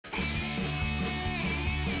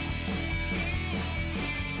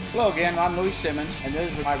Hello again, I'm Louis Simmons, and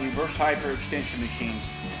this is my reverse hyper extension machines.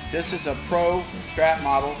 This is a Pro strap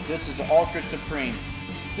model. This is an Ultra Supreme.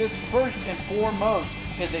 This first and foremost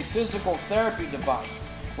is a physical therapy device.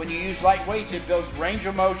 When you use light weights, it builds range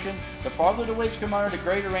of motion. The farther the weights come under, the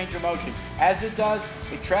greater range of motion. As it does,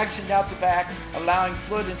 it tractions out the back, allowing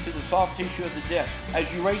fluid into the soft tissue of the disc.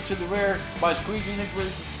 As you raise to the rear by squeezing the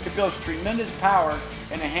glutes, it builds tremendous power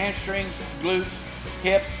in the hamstrings, glutes,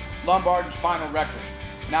 hips, lumbar, and spinal rectors.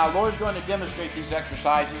 Now, Laura's going to demonstrate these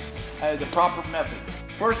exercises, the proper method.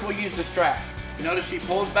 First, we'll use the strap. You notice she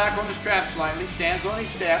pulls back on the strap slightly, stands on each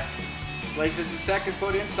step, places the second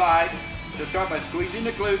foot inside. She'll start by squeezing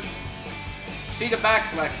the glutes. See the back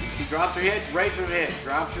flexion. She drops her head, raises her head,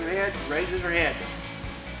 drops her head, raises her head.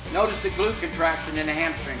 Notice the glute contraction in the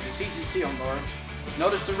hamstrings. It's easy to see on Laura.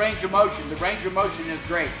 Notice the range of motion. The range of motion is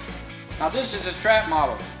great. Now, this is a strap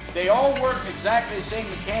model. They all work exactly the same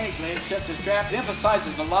mechanically, except the strap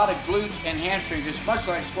emphasizes a lot of glutes and hamstrings. It's much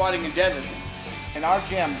like squatting and deadlifting. In our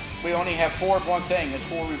gym, we only have 4 of one thing. It's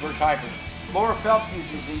 4 reverse hypers. Laura Phelps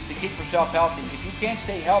uses these to keep herself healthy. If you can't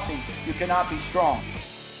stay healthy, you cannot be strong.